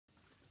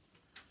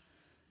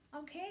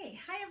Okay,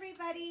 hi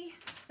everybody.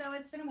 So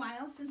it's been a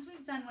while since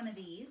we've done one of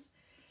these.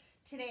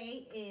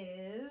 Today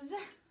is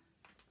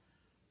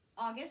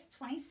August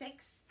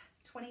 26th,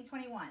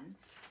 2021.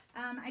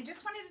 I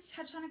just wanted to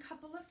touch on a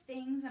couple of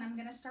things, and I'm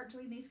going to start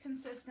doing these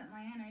consistently.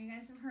 I know you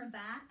guys have heard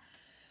that,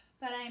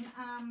 but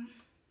I'm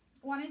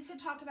wanted to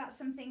talk about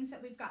some things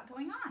that we've got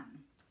going on.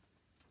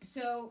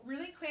 So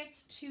really quick,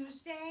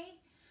 Tuesday,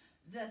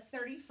 the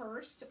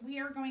 31st, we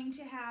are going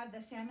to have the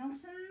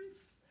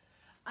Samuelsons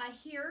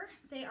here.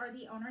 They are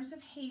the owners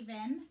of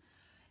Haven,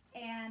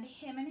 and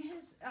him and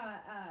his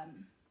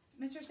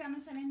Mr.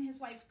 Samuelson and his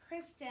wife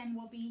Kristen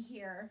will be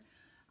here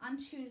on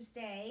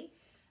Tuesday.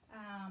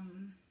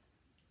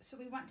 So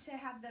we want to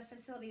have the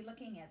facility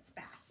looking its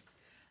best.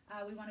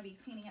 We want to be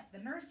cleaning up the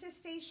nurses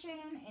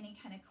station, any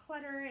kind of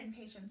clutter in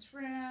patient's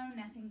room,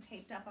 nothing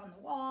taped up on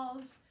the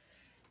walls.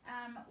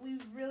 We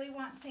really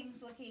want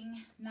things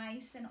looking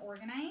nice and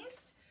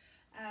organized.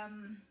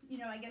 You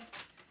know, I guess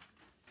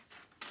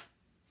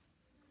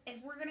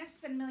if we're going to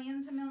spend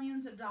millions and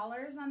millions of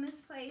dollars on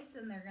this place,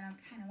 then they're going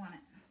to kind of want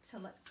it to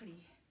look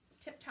pretty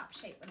tip-top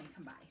shape when they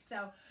come by.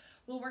 So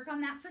we'll work on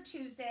that for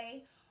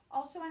Tuesday.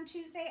 Also on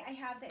Tuesday, I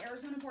have the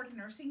Arizona Board of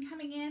Nursing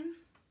coming in.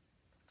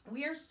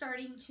 We are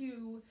starting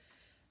to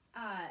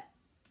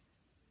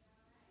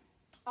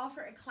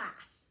offer a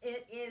class.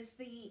 It is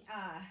the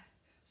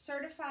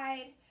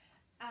Certified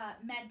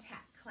Med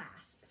Tech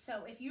class.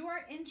 So if you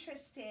are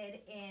interested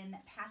in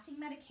passing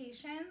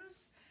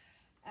medications,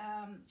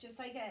 just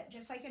like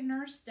a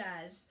nurse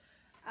does,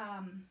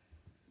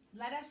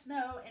 let us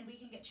know and we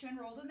can get you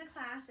enrolled in the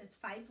class. It's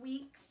 5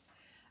 weeks.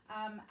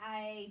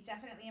 I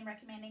definitely am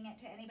recommending it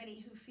to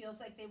anybody who feels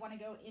like they want to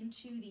go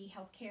into the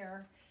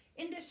healthcare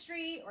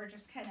industry, or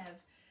just kind of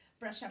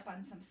brush up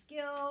on some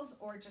skills,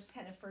 or just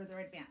kind of further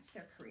advance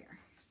their career.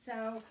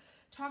 So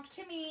talk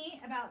to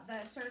me about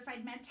the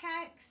Certified Med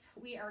Techs.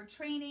 We are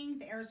training.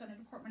 The Arizona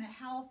Department of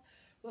Health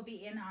will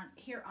be in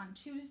here on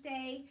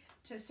Tuesday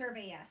to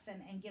survey us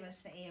and give us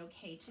the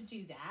A-OK to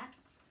do that.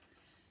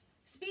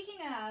 Speaking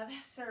of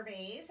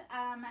surveys,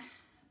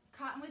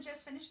 Cottonwood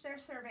just finished their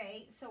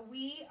survey, so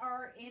we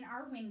are in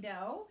our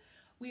window.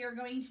 We are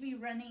going to be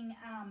running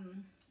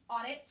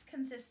audits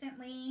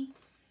consistently,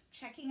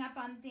 checking up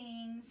on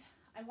things.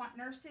 I want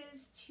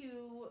nurses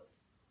to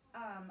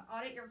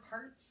audit your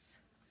carts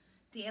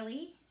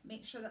daily,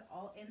 make sure that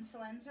all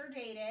insulins are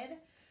dated,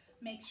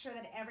 make sure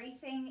that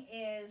everything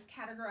is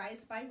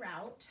categorized by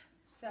route.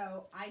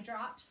 So eye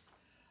drops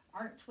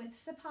aren't with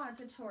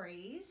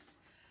suppositories,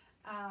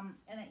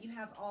 and that you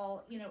have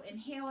all, you know,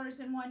 inhalers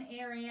in one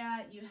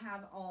area, you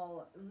have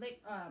all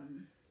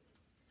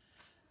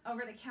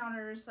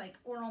over-the-counters like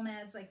oral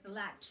meds like the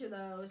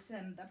lactulose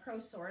and the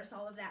ProSource,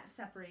 all of that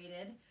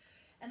separated.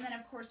 And then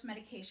of course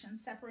medication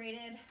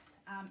separated.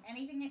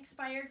 Anything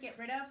expired, get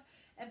rid of.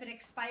 If it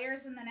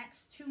expires in the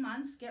next 2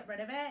 months, get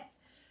rid of it.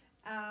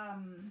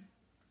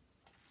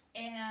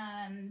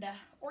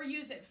 Or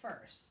use it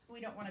first.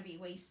 We don't want to be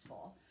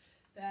wasteful.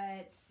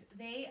 But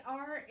they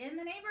are in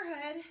the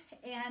neighborhood,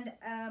 and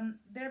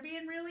they're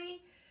being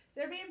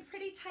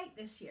pretty tight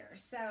this year.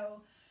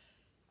 So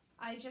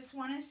I just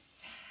want to,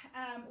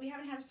 we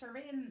haven't had a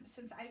survey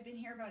since I've been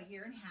here about 1.5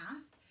 years,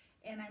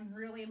 and I'm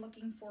really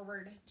looking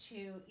forward to,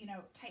 you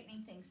know,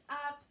 tightening things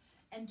up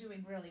and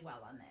doing really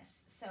well on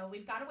this. So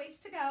we've got a ways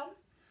to go.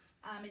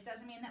 It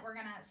doesn't mean that we're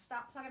going to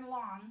stop plugging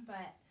along,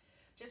 but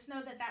just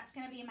know that that's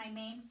going to be my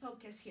main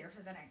focus here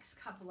for the next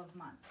couple of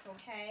months,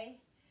 okay?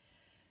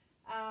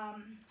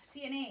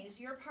 CNAs,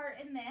 your part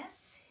in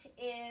this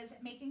is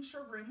making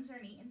sure rooms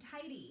are neat and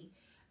tidy,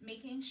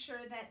 making sure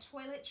that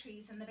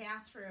toiletries in the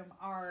bathroom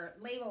are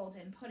labeled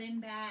and put in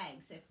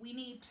bags. If we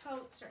need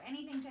totes or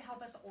anything to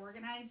help us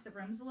organize the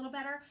rooms a little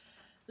better,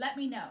 let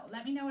me know.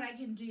 Let me know what I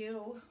can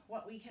do,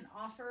 what we can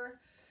offer,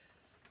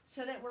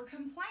 so that we're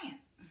compliant.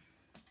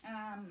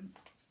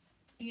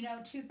 You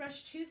know,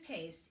 toothbrush,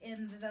 toothpaste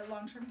in the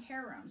long-term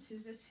care rooms.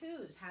 Who's this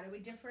whose? How do we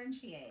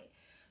differentiate?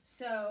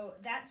 So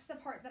that's the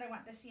part that I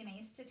want the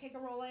CNAs to take a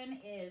role in,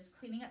 is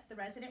cleaning up the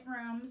resident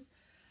rooms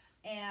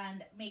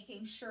and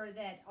making sure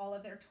that all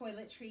of their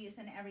toiletries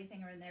and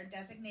everything are in their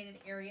designated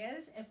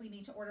areas. If we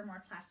need to order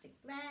more plastic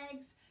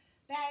bags,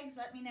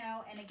 let me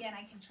know. And again,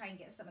 I can try and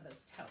get some of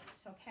those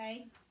totes,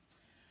 okay?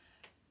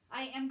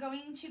 I am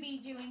going to be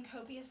doing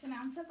copious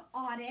amounts of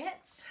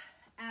audits,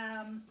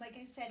 like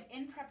I said,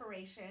 in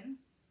preparation.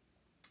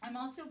 I'm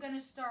also going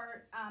to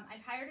start,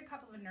 I've hired a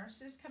couple of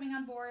nurses coming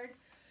on board,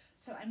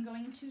 so I'm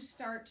going to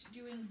start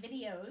doing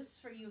videos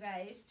for you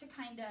guys to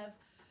kind of,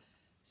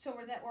 so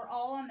that we're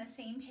all on the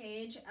same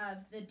page of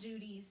the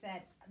duties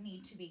that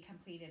need to be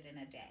completed in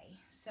a day.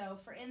 So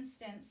for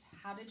instance,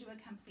 how to do a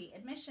complete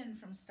admission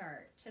from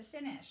start to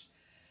finish.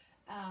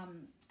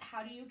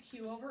 How do you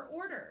queue over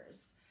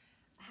orders?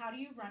 How do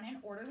you run an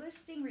order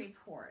listing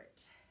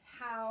report?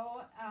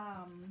 How,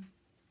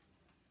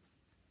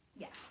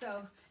 yeah,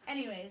 so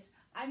anyways,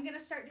 I'm going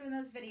to start doing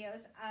those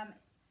videos.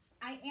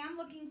 I am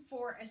looking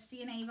for a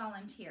CNA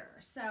volunteer.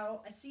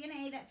 So a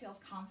CNA that feels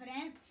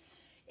confident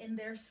in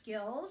their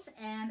skills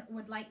and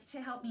would like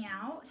to help me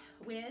out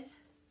with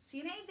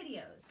CNA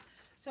videos.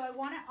 So I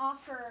want to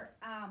offer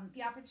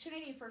the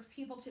opportunity for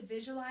people to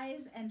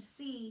visualize and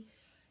see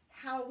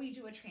how we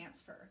do a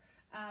transfer,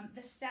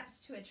 the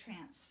steps to a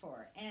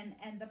transfer, and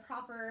the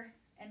proper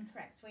and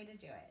correct way to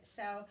do it.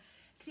 So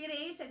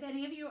CNAs, if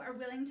any of you are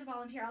willing to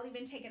volunteer, I'll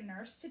even take a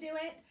nurse to do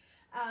it.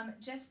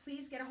 Just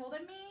please get a hold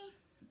of me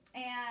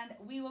and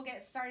we will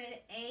get started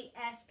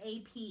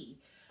ASAP.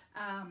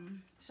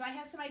 So I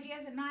have some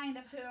ideas in mind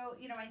of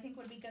who, you know, I think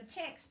would be good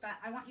picks, but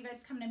I want you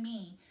guys to come to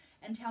me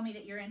and tell me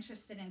that you're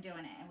interested in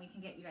doing it and we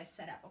can get you guys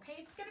set up, okay?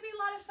 It's gonna be a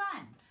lot of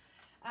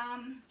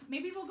fun.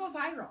 Maybe we'll go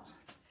viral.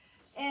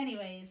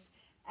 Anyways,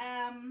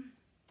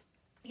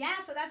 yeah,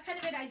 so that's kind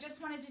of it. I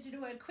just wanted to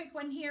do a quick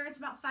one here. It's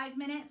about 5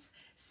 minutes.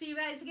 See you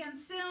guys again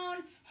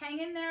soon. Hang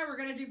in there. We're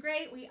going to do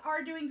great. We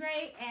are doing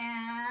great.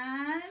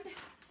 And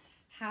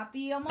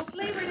happy almost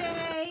Labor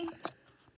Day.